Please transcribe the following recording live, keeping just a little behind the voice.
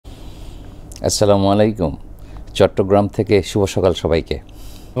আসসালামু আলাইকুম। চট্টগ্রাম থেকে শুভ সকাল সবাইকে।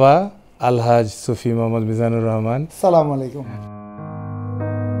 আলহাজ সুফি মোহাম্মদ মিজানুর রহমান। আসসালামু আলাইকুম।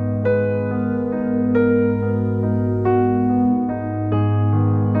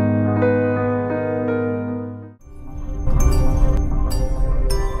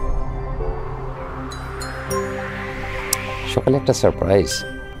 সকালে একটা সারপ্রাইজ,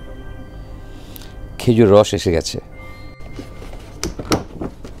 খেজুর রস এসে গেছে।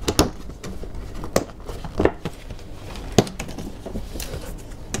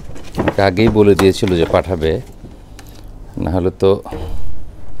 আগেই বলে দিয়েছিল যে পাঠাবে, না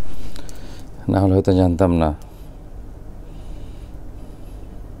হলে হয়তো জানতাম না।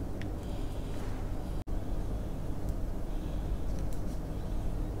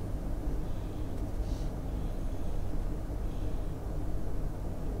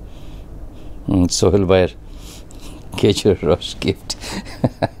 সোহেল ভাইয়ের খেজুর রস গিফট।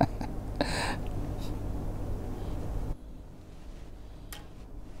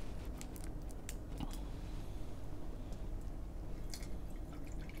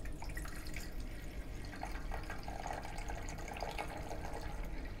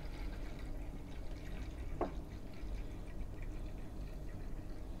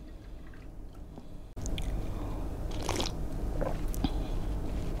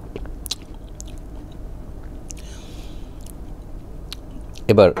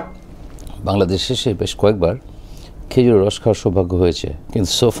 এবার বাংলাদেশে এসে বেশ কয়েকবার খেজুরের রস খাওয়ার সৌভাগ্য হয়েছে,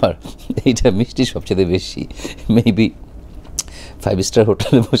 কিন্তু সোফার এইটা মিষ্টি সবচেয়ে বেশি। মেবি 5 স্টার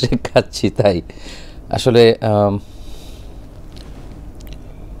হোটেলে বসে খাচ্ছি, তাই আসলে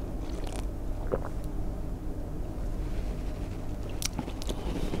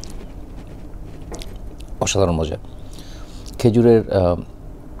অসাধারণ মজা। খেজুরের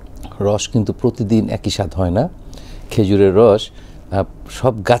রস কিন্তু প্রতিদিন একই স্বাদ হয় না। খেজুরের রস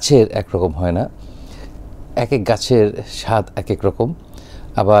সব গাছের একরকম হয় না, এক এক গাছের স্বাদ এক এক রকম।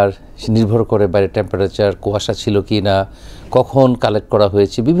 আবার নির্ভর করে বাইরে টেম্পারেচার, কুয়াশা ছিল কি না, কখন কালেক্ট করা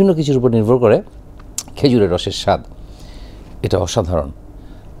হয়েছে, বিভিন্ন কিছুর উপর নির্ভর করে খেজুরের রসের স্বাদ। এটা অসাধারণ।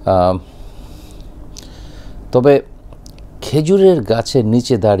 তবে খেজুরের গাছের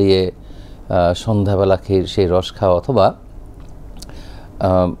নিচে দাঁড়িয়ে সন্ধ্যাবেলা সেই রস খাওয়া, অথবা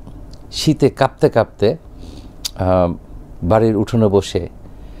শীতে কাঁপতে কাঁপতে বাড়ির উঠোনে বসে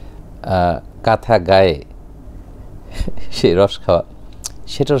কাঁথা গায়ে সেই রস খাওয়া,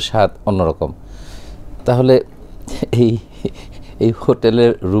 সেটার স্বাদ অন্যরকম। তাহলে এই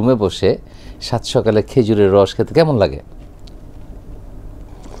হোটেলের রুমে বসে সাত সকালে খেজুরের রস খেতে কেমন লাগে?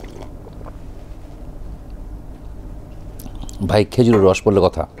 ভাই, খেজুরের রস বললে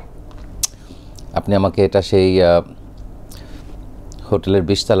কথা, আপনি আমাকে এটা সেই হোটেলের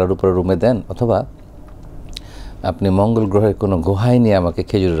 20 তলার উপরে রুমে দেন, অথবা আপনি মঙ্গল গ্রহের কোনো গুহায় নিয়ে আমাকে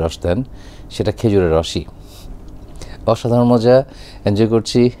খেজুরের রস দেন, সেটা খেজুরের রসই। অসাধারণ মজা, এনজয়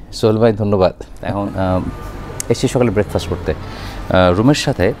করছি। সোহেল ভাই, ধন্যবাদ। এখন এসে সকালে ব্রেকফাস্ট করতে, রুমের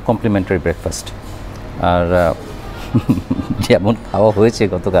সাথে কমপ্লিমেন্টারি ব্রেকফাস্ট। আর যেমন খাওয়া হয়েছে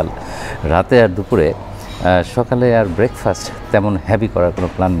গতকাল রাতে আর দুপুরে, সকালে আর ব্রেকফাস্ট তেমন হ্যাভি করার কোনো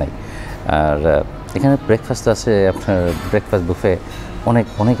প্ল্যান নাই। আর এখানে ব্রেকফাস্ট আছে আপনার, ব্রেকফাস্ট বুফে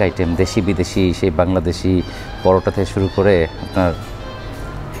অনেক আইটেম, দেশি বিদেশি, সেই বাংলাদেশি পরোটা থেকে শুরু করে আপনার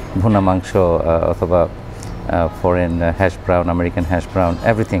ভুনা মাংস, অথবা foreign hash brown, American hash brown,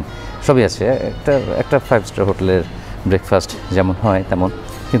 everything সবই আছে। একটা 5 স্টার হোটেলের ব্রেকফাস্ট যেমন হয় তেমন,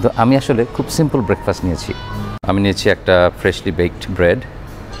 কিন্তু আমি আসলে খুব সিম্পল ব্রেকফাস্ট নিয়েছি। আমি নিয়েছি একটা ফ্রেশলি বেকড ব্রেড,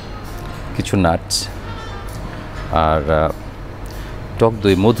 কিছু নাটস, আর টক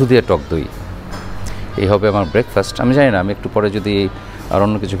দই, মধু দিয়ে টক দই। এই হবে আমার ব্রেকফাস্ট। আমি জানি না, আমি একটু পরে যদি আর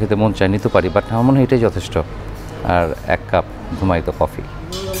অন্য কিছু খেতে মন চাই নিতে পারি, বাট আমার মনে হয় এটাই যথেষ্ট। আর 1 কাপ ঘুমায়িত কফি।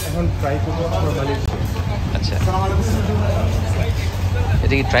 আচ্ছা,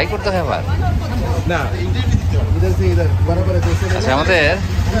 এটা কি ট্রাই করতে হয় আবার? না, আচ্ছা,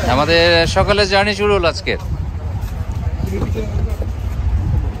 আমাদের সকালের জার্নি শুরু হলো আজকের।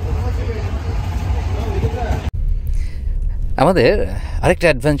 আমাদের আরেকটা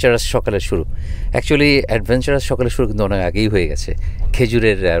অ্যাডভেঞ্চারাস সকালের শুরু। অ্যাকচুয়ালি অ্যাডভেঞ্চারাস সকালের শুরু কিন্তু অনেক আগেই হয়ে গেছে,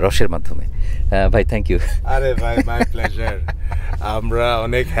 খেজুরের রসের মাধ্যমে। ভাই, থ্যাংক ইউ। আরে ভাই, মাই প্লেজার। আমরা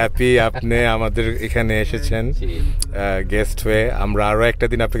অনেক হ্যাপি আপনি আমাদের এখানে এসেছেন গেস্ট হয়ে। আমরা আরও একটা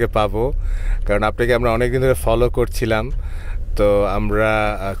দিন আপনাকে পাবো, কারণ আপনাকে আমরা অনেক দিন ধরে ফলো করছিলাম। তো আমরা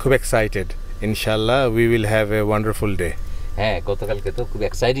খুব এক্সাইটেড। ইনশাল্লাহ we will have a wonderful day. হ্যাঁ, গতকালকে তো খুব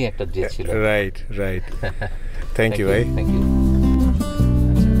এক্সাইটিং একটা ডে ছিল। রাইট। থ্যাংক ইউ ভাই। Thank you.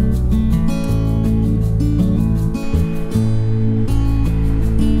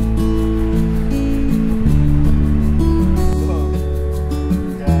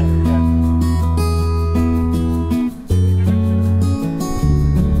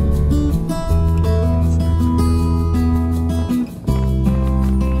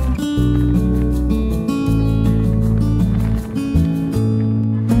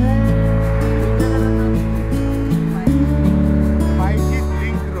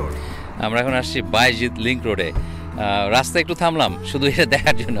 আমরা এখন আসছি বাইজিদ লিংক রোডে। রাস্তায় একটু থামলাম শুধু এটা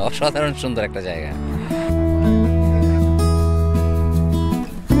দেখার জন্য, অসাধারণ সুন্দর একটা জায়গা।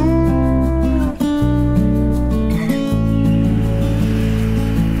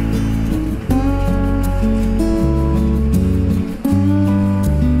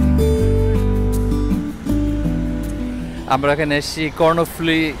 আমরা এখানে এসেছি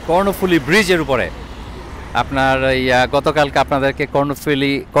কর্ণফুলি ব্রিজের উপরে। আপনার গতকালকে আপনাদেরকে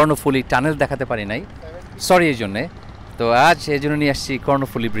কর্ণফুলি টানেল দেখাতে পারি নাই, সরি এই জন্যে। তো আজ এই জন্য নিয়ে আসছি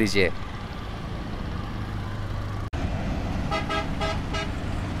কর্ণফুলি ব্রিজে।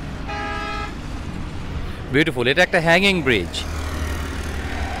 বিউটিফুল, এটা একটা হ্যাঙ্গিং ব্রিজ।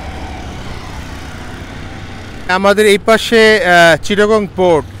 আমাদের এই পাশে চিটাগং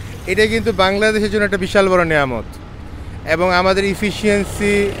পোর্ট, এটা কিন্তু বাংলাদেশের জন্য একটা বিশাল বড় নিয়ামত, এবং আমাদের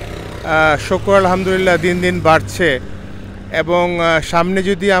ইফিসিয়েন্সি শুকর আলহামদুলিল্লাহ দিন দিন বাড়ছে, এবং সামনে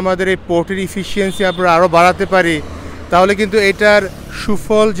যদি আমাদের এই পোর্টের ইফিসিয়েন্সি আমরা আরও বাড়াতে পারি তাহলে কিন্তু এটার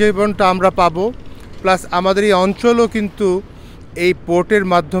সুফল জীবনটা আমরা পাবো, প্লাস আমাদের এই অঞ্চলও কিন্তু এই পোর্টের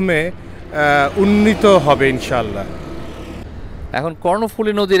মাধ্যমে উন্নীত হবে ইনশাআল্লাহ। এখন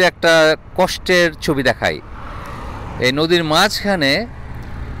কর্ণফুলী নদীর একটা কষ্টের ছবি দেখাই। এই নদীর মাঝখানে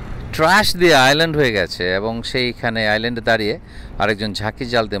ট্রাশ দিয়ে আইল্যান্ড হয়ে গেছে, এবং সেইখানে আইল্যান্ডে দাঁড়িয়ে আরেকজন ঝাঁকি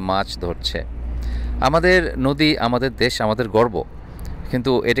জাল দিয়ে মাছ ধরছে। আমাদের নদী, আমাদের দেশ, আমাদের গর্ব,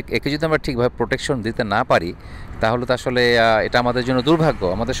 কিন্তু একে যদি আমরা ঠিকভাবে প্রোটেকশন দিতে না পারি তাহলে তো আসলে এটা আমাদের জন্য দুর্ভাগ্য।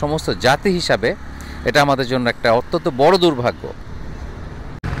 আমাদের সমস্ত জাতি হিসাবে এটা আমাদের জন্য একটা অত্যন্ত বড় দুর্ভাগ্য।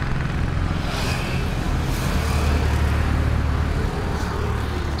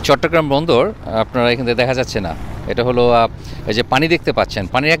 চট্টগ্রাম বন্দর আপনারা এখান থেকে দেখা যাচ্ছে না, এটা হলো এই যে পানি দেখতে পাচ্ছেন,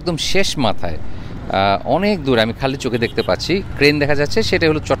 পানির একদম শেষ মাথায় অনেক দূর আমি খালি চোখে দেখতে পাচ্ছি ক্রেন দেখা যাচ্ছে, সেটা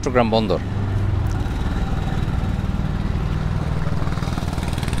হলো চট্টগ্রাম বন্দর।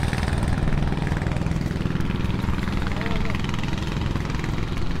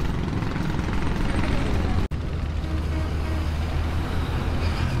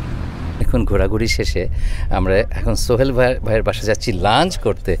 এখন ঘোরাঘুরি শেষে আমরা এখন সোহেল ভাইয়ের বাসা যাচ্ছি লাঞ্চ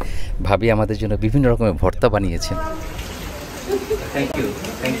করতে। ভাবি আমাদের জন্য বিভিন্ন রকমের ভর্তা বানিয়েছেন।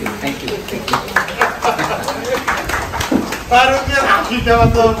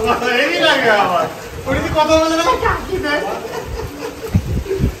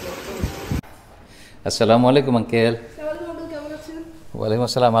 আসসালামু আলাইকুম আঙ্কেল। ওয়ালাইকুম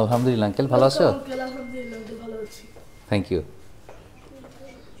আসসালাম, আলহামদুলিল্লাহ। আঙ্কেল ভালো আছো? Thank you.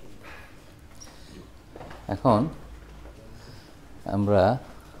 এখন আমরা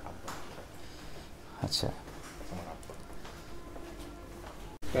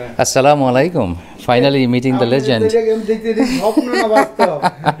আসসালামু আলাইকুম, ফাইনালি মিটিং দ্য লেজেন্ড।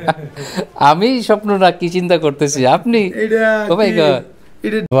 আমি স্বপ্ন না কি চিন্তা করতেছি আপনি? ও মাই গড।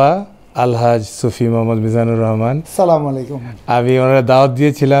 আলহাজ সুফি মোহাম্মদ মিজানুর রহমান, আসসালামু আলাইকুম। আমি ওনার দাওয়াত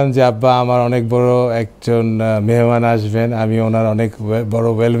দিয়েছিলাম যে আব্বা আমার অনেক বড় একজন মেহমান আসবেন, আমি ওনার অনেক বড়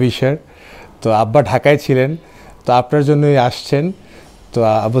ওয়েল উইশার। তো আব্বা ঢাকায় ছিলেন, তো আপনার জন্যই আসছেন। তো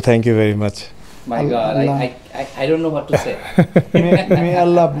আব্বু thank you very much. My God, I don't know what to say. May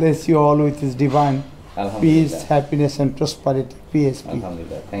Allah bless you all with His divine peace, happiness, and prosperity. PHP.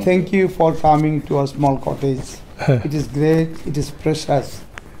 Thank you for coming to our small cottage. It is great. It is precious.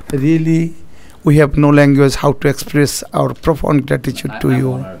 Really, we have no language how to express our profound gratitude to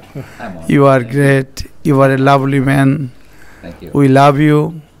you. You are great. You are a lovely man. Thank you. We love you.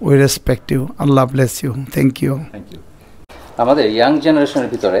 We respect you. Allah bless you. Thank you. Thank you. আমাদের young জেনারেশনের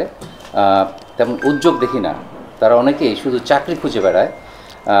ভিতরে তেমন উদ্যোগ দেখি না, তারা অনেকেই শুধু চাকরি খুঁজে বেড়ায়।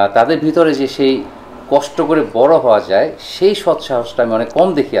 তাদের ভিতরে যে সেই কষ্ট করে বড় হওয়া যায় সেই সৎ সাহসটা আমি অনেক কম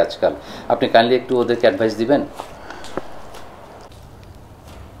দেখি আজকাল। আপনি কাইন্ডলি একটু ওদেরকে অ্যাডভাইস দিবেন।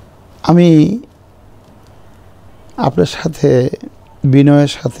 আমি আপনার সাথে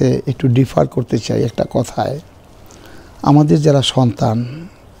বিনয়ের সাথে একটু ডিফার করতে চাই একটা কথায়। আমাদের যারা সন্তান,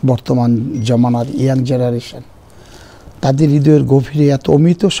 বর্তমান জমানার ইয়াং জেনারেশন, তাদের হৃদয়ের গভীরে এত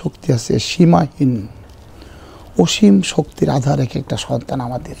অমিত শক্তি আছে, সীমাহীন অসীম শক্তির আধার এক একটা সন্তান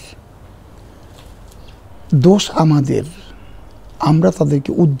আমাদের। দোষ আমাদের, আমরা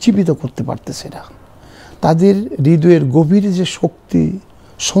তাদেরকে উজ্জীবিত করতে পারতেছি না। তাদের হৃদয়ের গভীরে যে শক্তি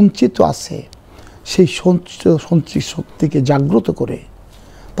সঞ্চিত আছে, সেই সঞ্চিত শক্তিকে জাগ্রত করে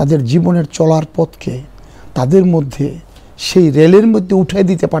তাদের জীবনের চলার পথকে তাদের মধ্যে সেই রেলের মধ্যে উঠাই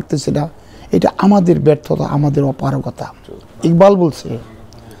দিতে পারতেছে না। এটা আমাদের ব্যর্থতা, আমাদের অপারগতা। ইকবাল বলছে,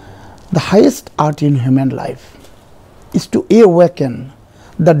 the highest art in human life is two awaken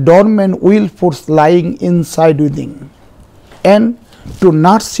the dormant will force lying inside within, and to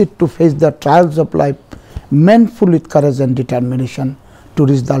nurse it to face the trials of life manful with courage and determination, to to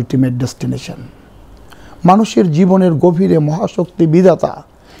reach the ultimate destination. মানুষের জীবনের গভীরে মহাশক্তি বিধাতা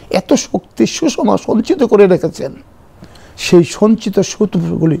এত শক্তি সুষমা সঞ্চিত করে রেখেছেন, সেই সঞ্চিত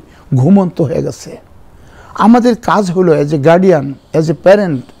সূত্রগুলি ঘুমন্ত হয়ে গেছে। আমাদের কাজ হলো as a guardian, as a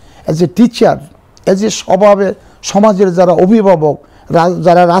parent, as a teacher, as a সমাজের যারা অভিভাবক,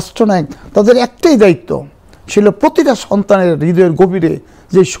 যারা রাষ্ট্রনায়ক, তাদের একটাই দায়িত্ব, ছিল প্রতিটা সন্তানের হৃদয়ের গভীরে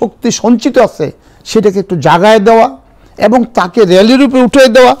যে শক্তি সঞ্চিত আছে সেটাকে একটু জাগায় দেওয়া এবং তাকে র্যালিরূপে উঠে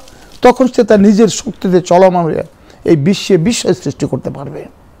দেওয়া। তখন সে তার নিজের শক্তিতে চলমান হয়ে এই বিশ্বে বিস্ময় সৃষ্টি করতে পারবে।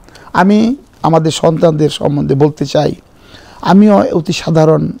 আমি আমাদের সন্তানদের সম্বন্ধে বলতে চাই, আমিও অতি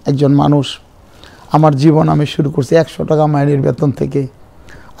সাধারণ একজন মানুষ। আমার জীবন আমি শুরু করছি 100 টাকা মাইনের বেতন থেকে।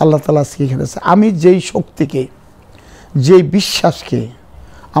 আল্লাহ তাআলা শিখিয়েছে আমি যেই শক্তিকে, যেই বিশ্বাসকে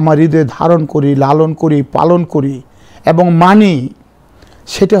আমার হৃদয়ে ধারণ করি, লালন করি, পালন করি এবং মানি,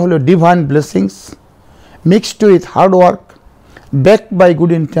 সেটা হলো divine blessings mixed with hard work backed by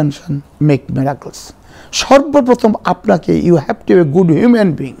good intention make miracles. সর্বপ্রথম আপনাকে you have to be good human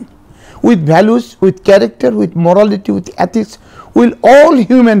being with values, with character, with morality, with ethics, with all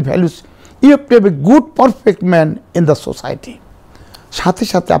human values. You have to be good perfect man in the society. সাথে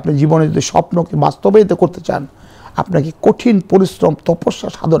সাথে আপনি জীবনে যদি স্বপ্নকে বাস্তবায়িত করতে চান, আপনাকে কঠিন পরিশ্রম, তপস্যা,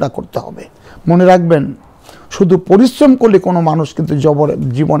 সাধনা করতে হবে। মনে রাখবেন, শুধু পরিশ্রম করলে কোনো মানুষ কিন্তু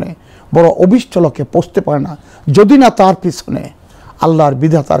জীবনে বড় অভিষ্ট লক্ষ্যে পৌঁছতে পারে না, যদি না তার পিছনে আল্লাহর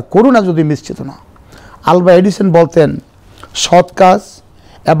বিধাতার করুণা যদি মিশ্রিত না। আলভা এডিসন বলতেন, সৎ কাজ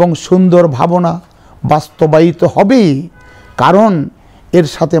এবং সুন্দর ভাবনা বাস্তবায়িত হবেই, কারণ এর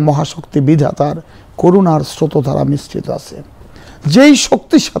সাথে মহাশক্তি বিধাতার করুণার স্রোতধারা মিশ্রিত আছে। যেই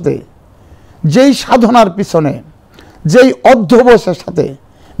শক্তির সাথে, যেই সাধনার পিছনে, যেই অধ্যবসায়ের সাথে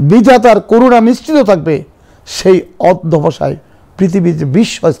বিধাতার করুণা মিশ্রিত থাকবে, সেই অধ্যবসায় পৃথিবীতে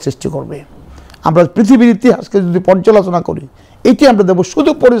বিস্ময় সৃষ্টি করবে। আমরা পৃথিবীর ইতিহাসকে যদি পর্যালোচনা করি, এটি আমরা দেব,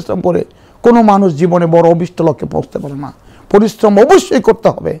 শুধু পরিশ্রম করে কোনো মানুষ জীবনে বড় অভিষ্ট লক্ষ্যে পৌঁছতে পারে না। পরিশ্রম অবশ্যই করতে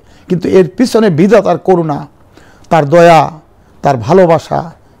হবে, কিন্তু এর পিছনে বিধাতার করুণা, তার দয়া, তার ভালোবাসা,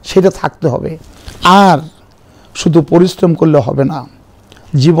 সেটা থাকতে হবে। আর শুধু পরিশ্রম করলে হবে না,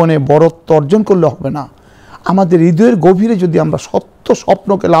 জীবনে বড়ত্ব অর্জন করলে হবে না। আমাদের হৃদয়ের গভীরে যদি আমরা সত্য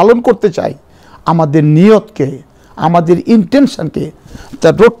স্বপ্নকে লালন করতে চাই, আমাদের নিয়তকে, আমাদের ইন্টেনশনকে,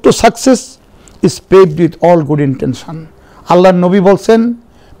 the road to success is paved with all good intention. আল্লাহর নবী বলছেন,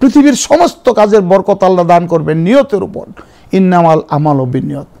 পৃথিবীর সমস্ত কাজের বরকত আল্লাহ দান করবেন নিয়তের উপর। ইন্নামাল আমাল ও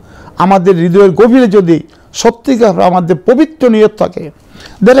বিনিয়ত। আমাদের হৃদয়ের গভীরে যদি সত্যিকার আমাদের পবিত্র নিয়ত থাকে,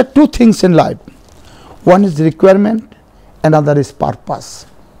 there are two things in life. One is requirement, another is purpose.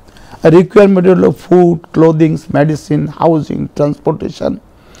 A requirement of food, clothing, medicine, housing, transportation.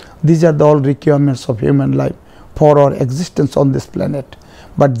 These are the all requirements of human life for our existence on this planet.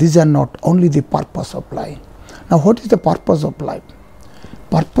 But these are not only the purpose of life. Now, what is the purpose of life?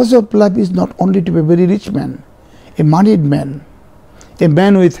 Purpose of life is not only to be a very rich man, a moneyed man, a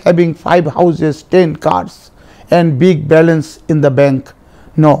man with having 5 houses, 10 cars, and big balance in the bank.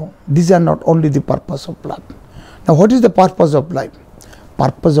 No, these are not only the purpose of life. Now, what is the purpose of life?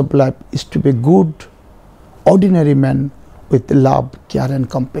 Purpose of life is to be a good, ordinary man with love, care, and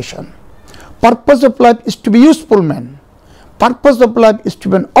compassion. Purpose of life is to be useful man. Purpose of life is to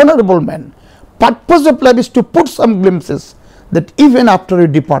be an honorable man. Purpose of life is to put some glimpses that even after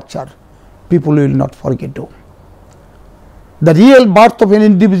your departure, people will not forget you. The real birth of an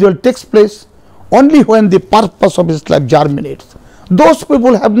individual takes place only when the purpose of his life germinates. Those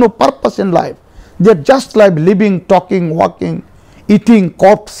people have no purpose in life. They are just like living, talking, walking, eating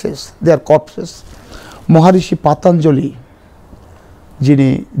corpses. They are corpses. Maharishi Patanjali, যিনি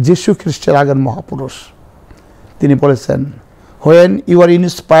যীশু খ্রিস্টের আগের মহাপুরুষ, তিনি বলেছেন, when you are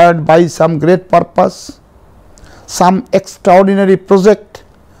inspired by some great purpose, some extraordinary project,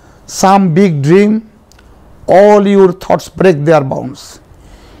 some big dream, all your thoughts break their bounds.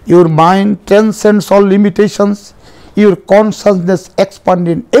 Your mind transcends all limitations. Your consciousness expands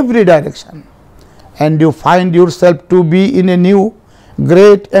in every direction, and you find yourself to be in a new,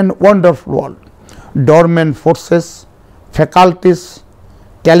 great and wonderful world. Dormant forces, faculties,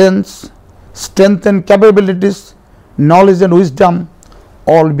 talents, strength and capabilities, knowledge and wisdom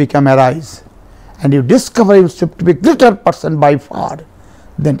all become arise, and you discover yourself to be a greater person by far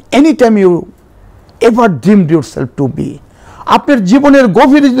than any time you ever dreamed yourself to be. আপনার জীবনের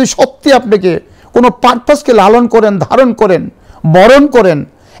গভীরে যদি সত্যি আপনাকে কোনো পারপাসকে লালন করেন, ধারণ করেন, বরণ করেন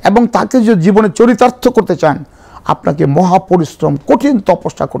এবং তাকে যদি জীবনে চরিতার্থ করতে চান, আপনাকে মহাপরিশ্রম, কঠিন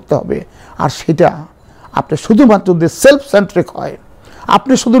তপস্যা করতে হবে। আর সেটা আপনি শুধুমাত্র যদি সেলফ সেন্ট্রিক হয়,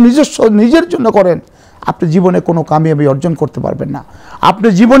 আপনি শুধু নিজের জন্য করেন, আপনি জীবনে কোনো কামিয়াবি অর্জন করতে পারবেন না। আপনি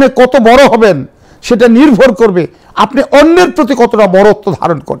জীবনে কত বড় হবেন সেটা নির্ভর করবে আপনি অন্যের প্রতি কতটা বরত্ব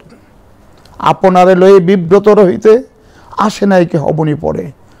ধারণ করেন। আপনারে লয়ে বিব্রত রহিতে আসে নাই কে হবনি পরে,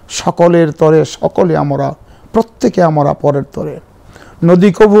 সকলের তরে সকলে আমরা, প্রত্যেকে আমরা পরের তরে। নদী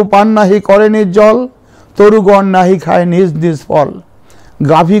কবু পান নাহি করে নিজ জল, তরুগণ নাহি খায় নিজ নিজ ফল।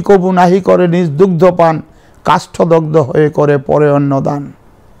 গাভী কবু নাহি করে নিজ দুগ্ধ পান, কাষ্ঠদগ্ধ হয়ে করে পরে অন্নদান।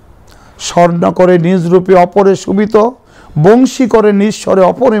 স্বর্ণ করে নিজ রূপে অপরে সুবিত, বংশী করে নিঃস্বরে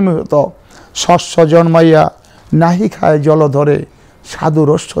অপরে মিহত। শস্য জন্মাইয়া নাহি খায় জল ধরে, সাধুর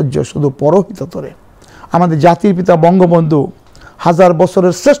ঐশ্বর্য শুধু পরহিত তরে। আমাদের জাতির পিতা বঙ্গবন্ধু, 1000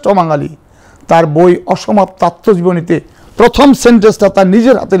 বছরের শ্রেষ্ঠ বাঙালি, তার বই অসমাপ্ত আত্মজীবনীতে প্রথম সেন্টেন্সটা তার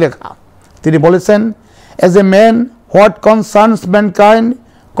নিজের হাতে লেখা। তিনি বলেছেন, as a man what concerns mankind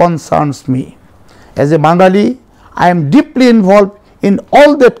concerns me. As a Bangali I am deeply involve in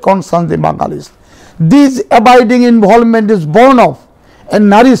all that concerns the Bengalis. This abiding involvement is born of and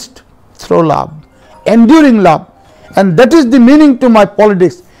nourished through love, enduring love, and that is the meaning to my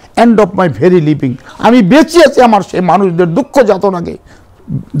politics and of my very living. আমি বেঁচে আছি আমার সেই মানুষদের দুঃখ যাতনাকে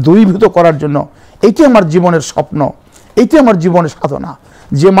দূরীভূত করার জন্য। এইটি আমার জীবনের স্বপ্ন, এইটি আমার জীবনের সাধনা।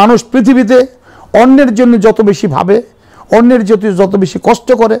 যে মানুষ পৃথিবীতে অন্যের জন্য যত বেশি ভাবে, অন্যের যত বেশি কষ্ট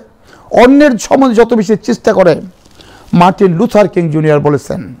করে, অন্যের সম্বন্ধে যত বেশি চেষ্টা করে, মার্টিন লুথার কিং জুনিয়র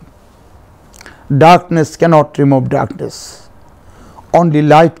বলেছেন, darkness cannot remove darkness, only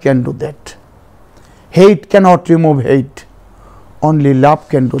light can do that. Hate cannot remove hate, only love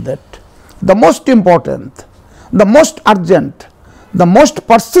can do that. The most important, the most urgent, the most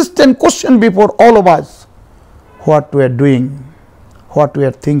persistent question before all of us, what we are doing, what we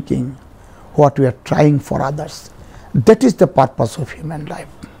are thinking, what we are trying for others. That is the purpose of human life.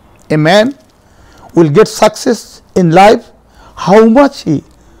 A man will get success in life how much he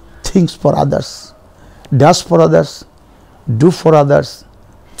thinks for others, does for others, do for others,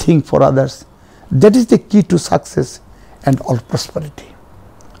 think for others. That is the key to success and all prosperity.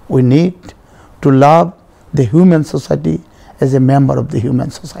 We need to love the human society as a member of the human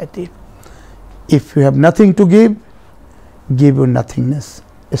society. If you have nothing to give, give your nothingness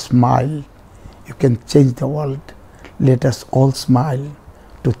a smile. You can change the world. Let us all smile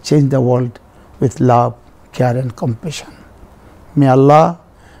to change the world with love, care and compassion. May Allah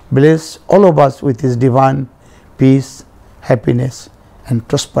bless all of us with His divine peace, happiness and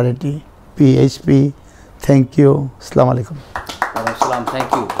prosperity. PHP, thank you. Assalamu alaikum. Assalam, thank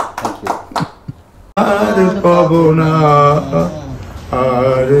you. Thank you. আর পাবো না,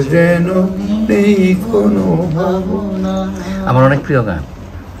 আর যেন নেই কোনো ভাবনা। আমার অনেক প্রিয় গান,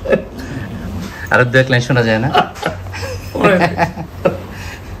 আরো দু এক লাইন শোনা যায় না?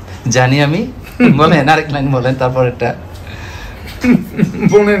 জানি আমি, বলেন আরেক লাইন বলেন, তারপর একটা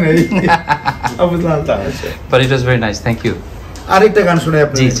মনে নেই। But it was very nice, thank you. আরেকটা গান শুনে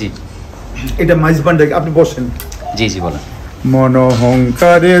আপনি। জি জি, এটা মাইজবান্ডে, আপনি বসেন। জি জি বলেন।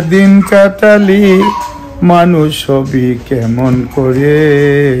 মনোহংকারে দিন কাটালি মানুষ হবি কেমন করে,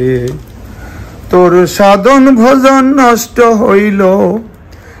 তোর সাধন ভজন নষ্ট হইল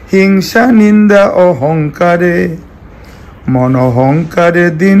হিংসা নিন্দা অহংকারে। মনোহংকারে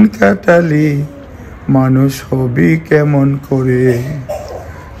দিন কাটালি মানুষ হবি কেমন করে,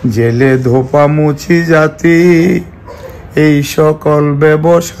 জেলে ধোপা মুছি জাতি এই সকল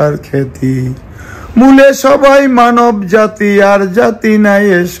ব্যবসার খ্যাতি। মূলে সবাই মানব জাতি, আর জাতি নাই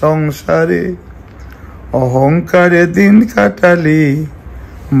এ সংসারে। অহংকারে দিন কাটালি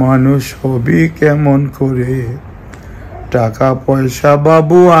মানুষ হবি কেমন করে, টাকা পয়সা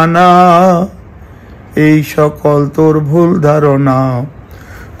বাবু আনা এই সকল তোর ভুল ধারণা।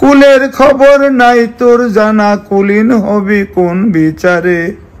 কুলের খবর নাই তোর জানা, কুলীন হবি কোন বিচারে।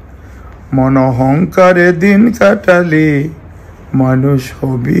 মনোহংকারে দিন কাটালি মানুষ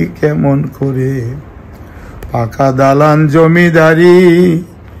হবি কেমন করে, পাকা দালান জমিদারি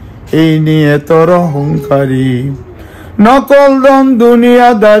এই নিয়ে তোর অহংকারী। নকল ধন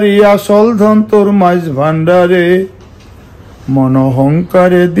দুনিয়াদারি, আসল ধন তোর মাঝ ভান্ডারে।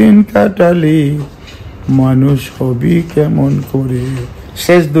 মনোহংকারে দিন কাটালি মানুষ হবি কেমন করে।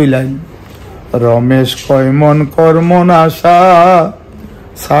 শেষ দুই লাইন। রমেশ কয় মন কর্ম নাশা,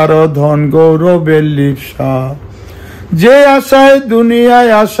 সার ধন গৌরবের লিপসা। যে আশায়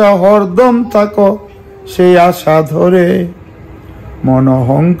দুনিয়ায় আসা হরদম থাকো সেই আশা ধরে।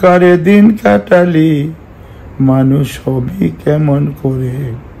 মনোহংকারে দিন কাটালি মানুষ হবি কেমন করে,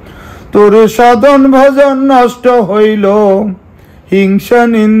 তোর সাধন ভজন নষ্ট হইল হিংসা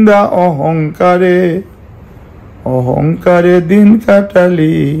নিন্দা অহংকারে। অহংকারে দিন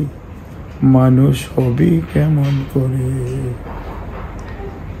কাটালি মানুষ হবি কেমন করে।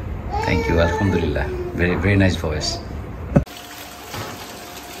 থ্যাংক ইউ, আলহামদুলিল্লাহ, very very nice voice.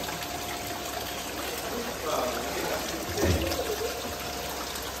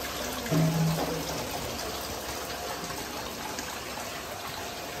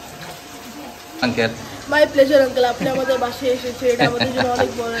 Uncle. My pleasure uncle, আপনি আমাদের বাসায় এসেছেন, এটা আমাদের জন্য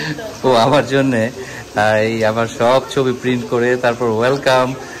অনেক বড় একটা। ও আমার জন্য এই আমার সব ছবি প্রিন্ট করে তারপর ওয়েলকাম,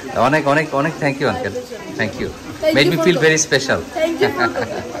 অনেক অনেক অনেক thank you uncle, thank you, made me feel very special. Thank you.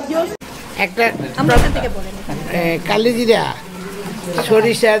 একটা আমরা এখান থেকে বলেন কালিজিরা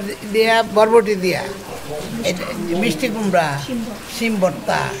সরিষা দিয়া বরবটি দিয়া মিষ্টি কুমড়া সিম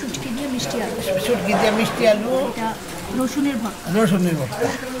ভর্তা শুটকি দিয়ে মিষ্টি আলু রসুনের ভর্তা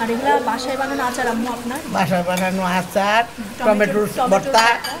আর এগুলা বাসায় বানানো আচার আম্মু আপনার বাসায় বানানো আচার টমেটোর ভর্তা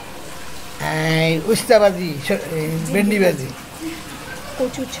উস্তা ভাজি ভেন্ডি ভাজি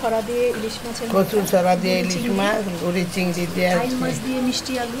কচুর ছড়া দিয়ে ইলিশ মাছ গড়ি চিংড়ি দিয়ে মাছ দিয়ে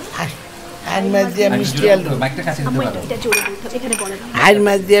মিষ্টি আলু মাছ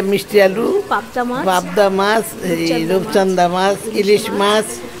দিয়ে মিষ্টি আলু পাবদা মাছ রূপচন্দা মাছ ইলিশ মাছ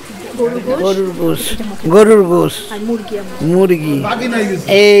গরুর গোশ মুরগি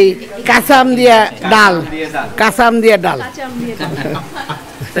এই কাঁচাম দিয়া ডাল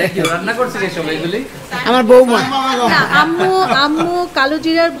আমার বৌমা আম্মু কালো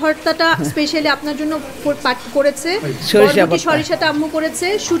জিরার ভর্তাটা স্পেশালি আপনার জন্য করেছে, সরিষাটা আম্মু করেছে,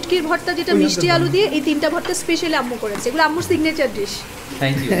 শুটকির ভর্তা যেটা মিষ্টি আলু দিয়ে, এই তিনটা ভর্তা স্পেশালি আম্মু করেছে, এগুলো আম্মুর সিগনেচার ডিশ।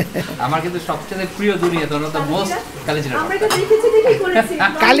 Thank you. আমার কিন্তু সবচেয়ে প্রিয় দুনিয়াতে মোস্ট কালিজিরা। আমরা এটা দেখেছি করেছি।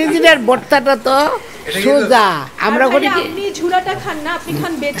 কালিজিরার ভর্তাটা তো সোজা, আমরা করি আপনি ঝুরাটা খান না, আপনি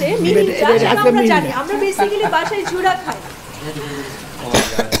খান বেটে মিহি, আমরা জানি, আমরা বেসিক্যালি বাসায় ঝুরা খাই।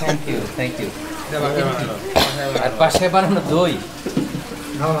 Thank you, thank you. আর পাশে বানানো দই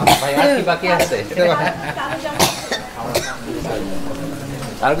ভাই, আর কি বাকি আছে?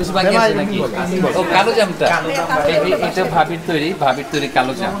 আর কিছু বাকি আছে নাকি? ও কালো জামটা, এটা ভাবির তৈরি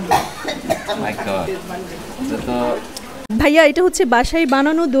কালো জাম। মাই গড। তো ভাইয়া এটা হচ্ছে বাসায়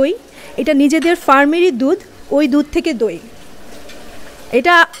বানানো দই, এটা নিজেদের ফার্মেরই দুধ, ওই দুধ থেকে দই।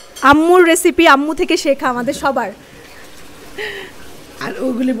 এটা আম্মুর রেসিপি, আম্মু থেকে শেখা আমাদের সবার। আর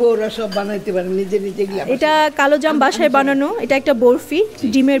ওগুলি বউরা সব বানাইতে পারে নিজে নিজে। এটা কালো জাম বাসায় বানানো, এটা একটা বরফি,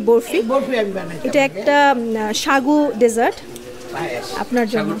 ডিমের বরফি। আমি বানাই। এটা একটা সাগু ডেজার্ট আপনার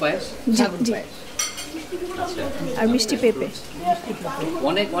জন্য। জি জি। আর মিষ্টি পেঁপে।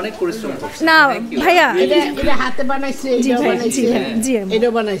 অনেক অনেক পরিশ্রম করছে না ভাইয়া, এটা হাতে বানাইছে, জি ভাই, জি জি, এটা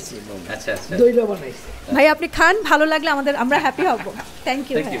বানাইছে। আচ্ছা আচ্ছা, দইটা বানাইছে। ভাই আপনি খান, ভালো লাগলে আমরা হ্যাপি হব। থ্যাংক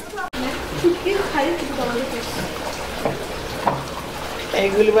ইউ ভাই।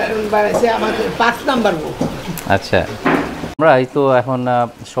 এইগুলি বানাইছে আমাদের 5 নাম্বার বউ। আচ্ছা, আমরা এই তো এখন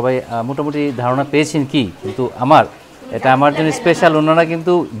সবাই মোটামুটি ধারণা পেয়েছেন কি, কিন্তু এটা আমার জন্য স্পেশাল, ওনারা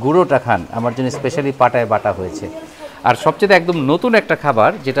কিন্তু গুঁড়োটা খান, আমার জন্য স্পেশালি পাটায় বাটা হয়েছে। আর সবচেয়ে একদম নতুন একটা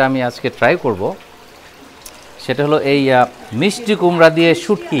খাবার যেটা আমি আজকে ট্রাই করব, সেটা হলো এই মিষ্টি কুমড়া দিয়ে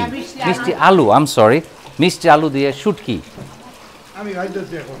শুটকি, মিষ্টি আলু দিয়ে শুটকি।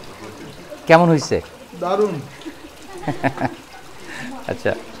 কেমন হয়েছে? দারুণ।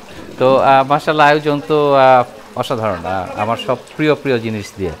 আচ্ছা, তো মাশাআল্লাহ, আয়োজন তো অসাধারণ, আমার সব প্রিয় জিনিস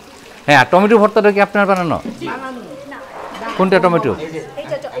দিয়ে। হ্যাঁ, টমেটো ভর্তাটা কি আপনার বানানো? কোনটা টমেটো?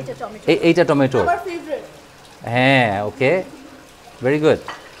 এইটা টমেটো। হ্যাঁ, ওকে, ভেরি গুড।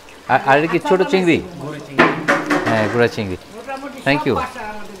 আর কি ছোট চিংড়ি? হ্যাঁ, গুঁড়া চিংড়ি। Thank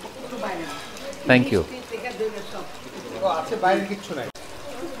you.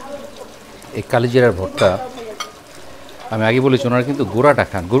 এই কালিজিরার ভর্তা আমি আগে বলেছি, ওনারা কিন্তু গুঁড়াটা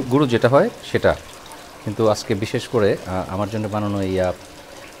খান, গুঁড়ো যেটা হয় সেটা, কিন্তু আজকে বিশেষ করে আমার জন্য বানানো এই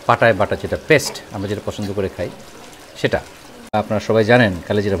পাটায় বাটা যেটা পেস্ট, আমরা যেটা পছন্দ করে খাই সেটা। আপনারা সবাই জানেন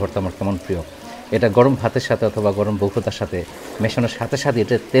কালিজিরা ভর্তা আমার কেমন প্রিয়। এটা গরম ভাতের সাথে অথবা গরম বউখোতার সাথে মেশানোর সাথে সাথে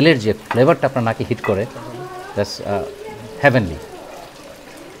এটা তেলের যে ফ্লেভারটা আপনার নাকে হিট করে, দ্যাটস হেভেনলি।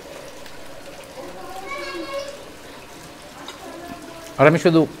 আর আমি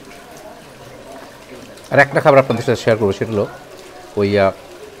শুধু আর একটা খাবার আপনাদের সাথে শেয়ার করবো, সেটা হলো ওই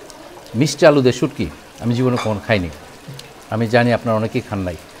মিষ্টি আলু দিয়ে শুটকি। আমি জীবনে কখনো খাইনি, আমি জানি আপনারা অনেকেই খান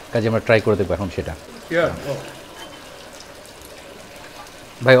নাই, কাজে আমরা ট্রাই করে দেখবো এখন সেটা।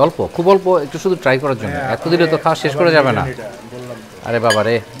 ভাই অল্প, খুব অল্প, একটু শুধু ট্রাই করার জন্য, এত দিলে তো খাওয়া শেষ করা যাবে না। আরে বাবা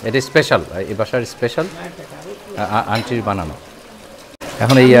রে, এটা স্পেশাল, এই বাসার স্পেশাল আন্টির বানানো।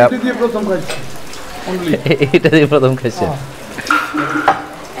 এখন এই এটা দিয়ে প্রথম খাইছে,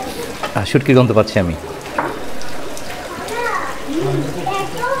 শুটকির গন্ধ পাচ্ছি আমি।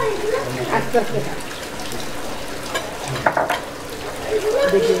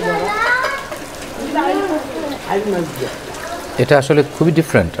 এটা আসলে খুবই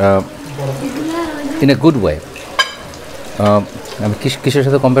different in a good way. আমি কিসের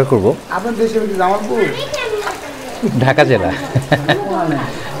সাথে কম্পেয়ার করবো? ঢাকা জেলা,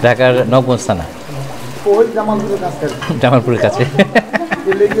 ঢাকার নবগঞ্জ থানা, জামালপুরের কাছে।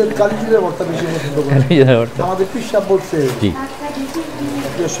 কালিজিরার ভর্তা বেশি পছন্দ করে। কালিজিরার ভর্তা আমাদের পিসাব বলছে জি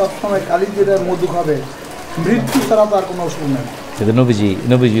যে সবসময় কালিজিরার মধু খাবে, মৃত্যু ছাড়া তো আর কোনো ওষুধ নেই। সেটা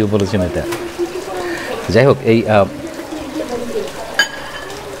নবীজিও বলেছেন এটা। যাই হোক, এই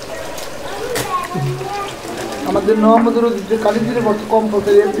আমাদের নওয়ামদের যে কালিজিরার ভর্তা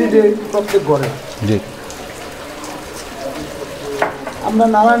কম্পালসারি এভরিডে প্রত্যেক ঘরে। জি, আমরা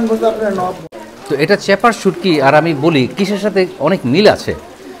নারায়ণগঞ্জে আপনার নব। তো এটা চেপার শুটকি, আর আমি বলি কিসের সাথে অনেক মিল আছে।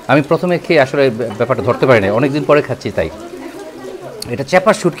 আমি প্রথমে খেয়ে আসলে ব্যাপারটা ধরতে পারি না, অনেকদিন পরে খাচ্ছি তাই। এটা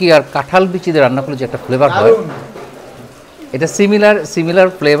চেপার শুটকি আর কাঁঠাল বিচি দিয়ে রান্না করলে যে একটা ফ্লেভার হয়, এটা সিমিলার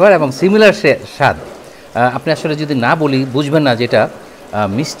ফ্লেভার এবং সিমিলার স্বাদ। আপনি আসলে যদি না বলি বুঝবেন না যে এটা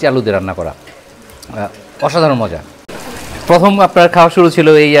মিষ্টি আলু দিয়ে রান্না করা, অসাধারণ মজা। প্রথম আপনার খাওয়া শুরু ছিল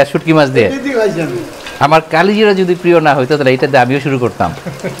এই শুটকি মাছ দিয়ে। আমার কালিজিরা যদি প্রিয় না হইতো তাহলে এটা দিয়ে আমিও শুরু করতাম।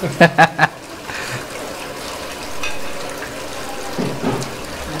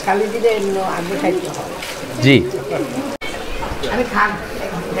 জি,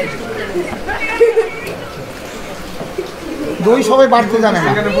 দই সবাই বাড়তে জানে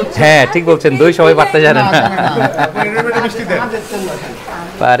না। হ্যাঁ ঠিক বলছেন, দই সবাই বাড়তে জানে না।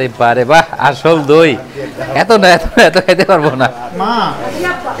 পারে পারে, বাহ, আসল দই। এত না এত খেতে পারবো না। মা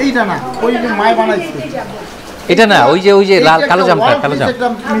এইটা না, ওই যে মায় বানাইছে এটা না, ওই যে লাল কালো জামটা, কালো জাম,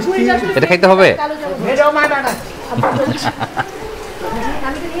 এটা খাইতে হবে।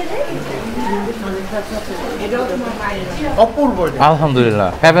 অপূর্ব, আলহামদুলিল্লাহ,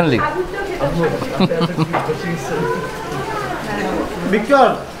 হেভেনলি। ভিক্টর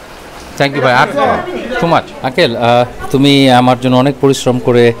থ্যাংক ইউ ভাই, টু মাচ। আঙ্কেল, তুমি আমার জন্য অনেক পরিশ্রম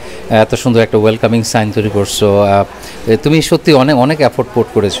করে এত সুন্দর একটা ওয়েলকামিং সাইন তৈরি করছো। তুমি সত্যি অনেক এফোর্ট পোর্ট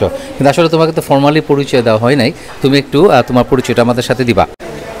করেছো, কিন্তু আসলে তোমাকে তো ফর্মালি পরিচয় দেওয়া হয় নাই। তুমি একটু তোমার পরিচয়টা আমাদের সাথে দিবা।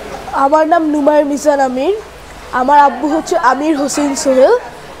 আমার নাম নুমায়ের মিজান আমির। আমার আব্বু হচ্ছে আমির হোসেন সোহেল।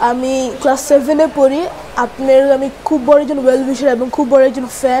 আমি ক্লাস 7-এ পড়ি। আমি খুব বড় একজন ওয়েল উইশার এবং খুব বড় একজন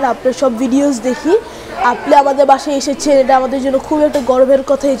ফ্যান। আপনার সব ভিডিওস দেখি। আপনি আমাদের বাসায় এসেছেন, এটা আমাদের জন্য খুব একটা গর্বের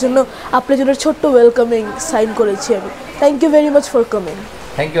কথা। এই জন্য আপনার জন্য ছোট্ট ওয়েলকামিং সাইন করেছি আমি। Thank you very much for coming.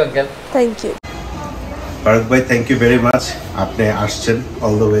 Thank you uncle. Thank you Faruk ভাই, থ্যাংক ইউ ভেরি মাচ। আপনি আসছেন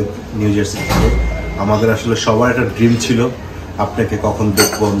all the way new jersey থেকে। আমাদের আসলে সবার একটা ড্রিম ছিল আপনাকে কখন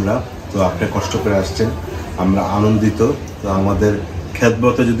দেখবো আমরা, তো আপনি কষ্ট করে আসছেন, আমরা আনন্দিত। তো আমাদের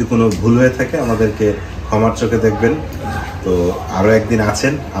খেদমতে যদি কোনো ভুল হয়ে থাকে আমাদেরকে ক্ষমার চোখে দেখবেন। তো আরও একদিন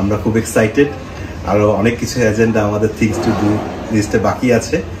আছেন, আমরা খুব এক্সাইটেড। আরও অনেক কিছু এজেন্ডা আমাদের থিংস টু ডু লিস্টে বাকি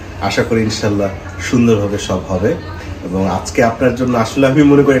আছে। আশা করি ইনশাল্লাহ সুন্দরভাবে সব হবে। এবং আজকে আপনার জন্য আসলে আমি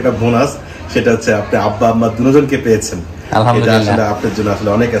মনে করি একটা বোনাস, সেটা হচ্ছে আপনি আব্বা আম্মা দুজনকে পেয়েছেন। আলহামদুলিল্লাহ, আসলে আপনার জন্য আসলে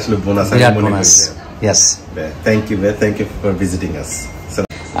অনেক বোনাস আমি মনে করি। ইয়েস, থ্যাংক ইউ ভাই, থ্যাংক ইউ ফর ভিজিটিং আস।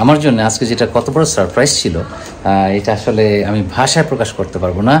 আমার জন্য আজকে যেটা কত বড় সারপ্রাইজ ছিল এটা আসলে আমি ভাষায় প্রকাশ করতে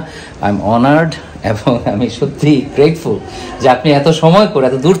পারবো না। আই এম অনার্ড এবং আমি সত্যি গ্রেটফুল যে আপনি এত সময় করে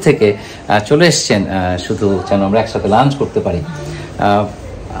এত দূর থেকে চলে এসছেন শুধু যেন আমরা একসাথে লাঞ্চ করতে পারি।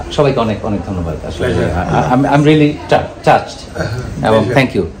 সবাইকে অনেক অনেক ধন্যবাদ। আসলে আই এম রিয়েলি টাচড এবং থ্যাংক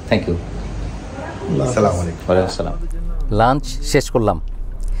ইউ। আসসালামু আলাইকুম। ওয়ালাইকুম আসসালাম। লাঞ্চ শেষ করলাম।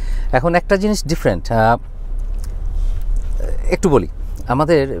 এখন একটা জিনিস ডিফারেন্ট, একটু বলি।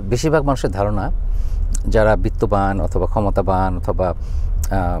 আমাদের বেশিরভাগ মানুষের ধারণা যারা বিত্তবান অথবা ক্ষমতাবান অথবা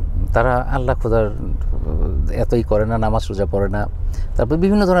তারা আল্লাহ খোদার এতই করে না, নামাজ রোজা পড়ে না, তারপর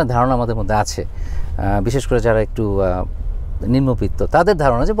বিভিন্ন ধরনের ধারণা আমাদের মধ্যে আছে। বিশেষ করে যারা একটু নিম্নবিত্ত তাদের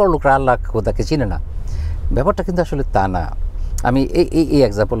ধারণা যে বড় লোকরা আল্লাহ খোদাকে চিনে না। ব্যাপারটা কিন্তু আসলে তা না। আমি এই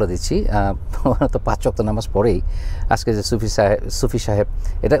এক্সাম্পলটা দিচ্ছি। তো 5 ওয়াক্ত নামাজ পড়েই আজকে যে সুফি সাহেব,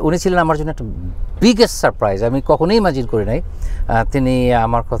 এটা উনি ছিলেন আমার জন্য একটা বিগেস্ট সারপ্রাইজ। আমি কখনোই ইমাজিন করি নাই তিনি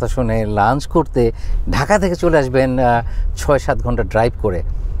আমার কথা শুনে লাঞ্চ করতে ঢাকা থেকে চলে আসবেন 6-7 ঘন্টা ড্রাইভ করে।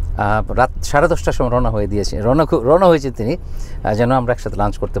 রাত 10:30টার সময় রওনা হয়েছেন তিনি, যেন আমরা একসাথে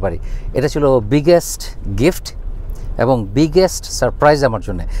লাঞ্চ করতে পারি। এটা ছিল বিগেস্ট গিফট এবং বিগেস্ট সারপ্রাইজ আমার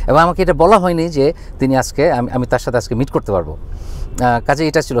জন্য। এবং আমাকে এটা বলা হয়নি যে তিনি আজকে আমি তার সাথে আজকে মিট করতে পারবো। কাজে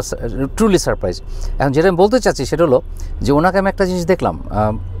এটা ছিল ট্রুলি সারপ্রাইজ। এখন যেটা আমি বলতে চাচ্ছি সেটা হলো যে ওনাকে আমি একটা জিনিস দেখলাম,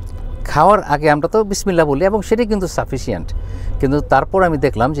 খাওয়ার আগে আমরা তো বিসমিল্লাহ বলি এবং সেটাই কিন্তু সাফিসিয়েন্ট, কিন্তু তারপর আমি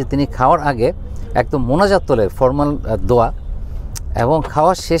দেখলাম যে তিনি খাওয়ার আগে একদম মোনাজাত তোলে, ফর্মাল দোয়া, এবং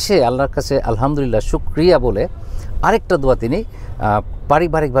খাওয়ার শেষে আল্লাহর কাছে আলহামদুলিল্লাহ শুকরিয়া বলে আরেকটা দোয়া তিনি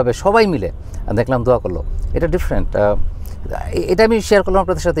পারিবারিকভাবে সবাই মিলে দেখলাম দোয়া করলো। এটা ডিফারেন্ট। এটা আমি শেয়ার করলাম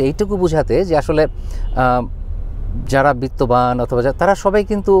আপনাদের সাথে এইটুকু বোঝাতে যে আসলে যারা বিত্তবান অথবা তারা সবাই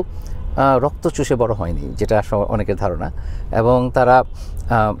কিন্তু রক্ত চুষে বড় হয়নি, যেটা অনেকের ধারণা, এবং তারা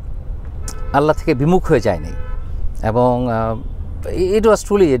আল্লাহ থেকে বিমুখ হয়ে যায়নি। এবং ইট ওয়াজ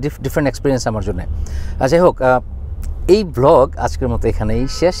ট্রুলি ডিফারেন্ট এক্সপিরিয়েন্স আমার জন্য। যাই হোক, এই ব্লগ আজকের মতো এখানেই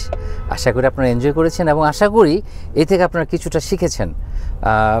শেষ। আশা করি আপনারা এনজয় করেছেন এবং আশা করি এই থেকে আপনারা কিছুটা শিখেছেন,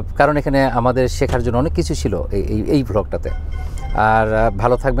 কারণ এখানে আমাদের শেখার জন্য অনেক কিছু ছিল এই ব্লগটাতে। আর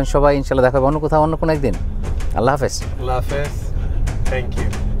ভালো থাকবেন সবাই, ইনশাল্লাহ দেখা হবে অন্য কোথাও অন্য কোনো একদিন। আল্লাহ হাফেজ। আল্লাহ হাফেজ, থ্যাংক ইউ,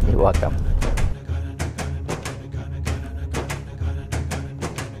 ওয়েলকাম।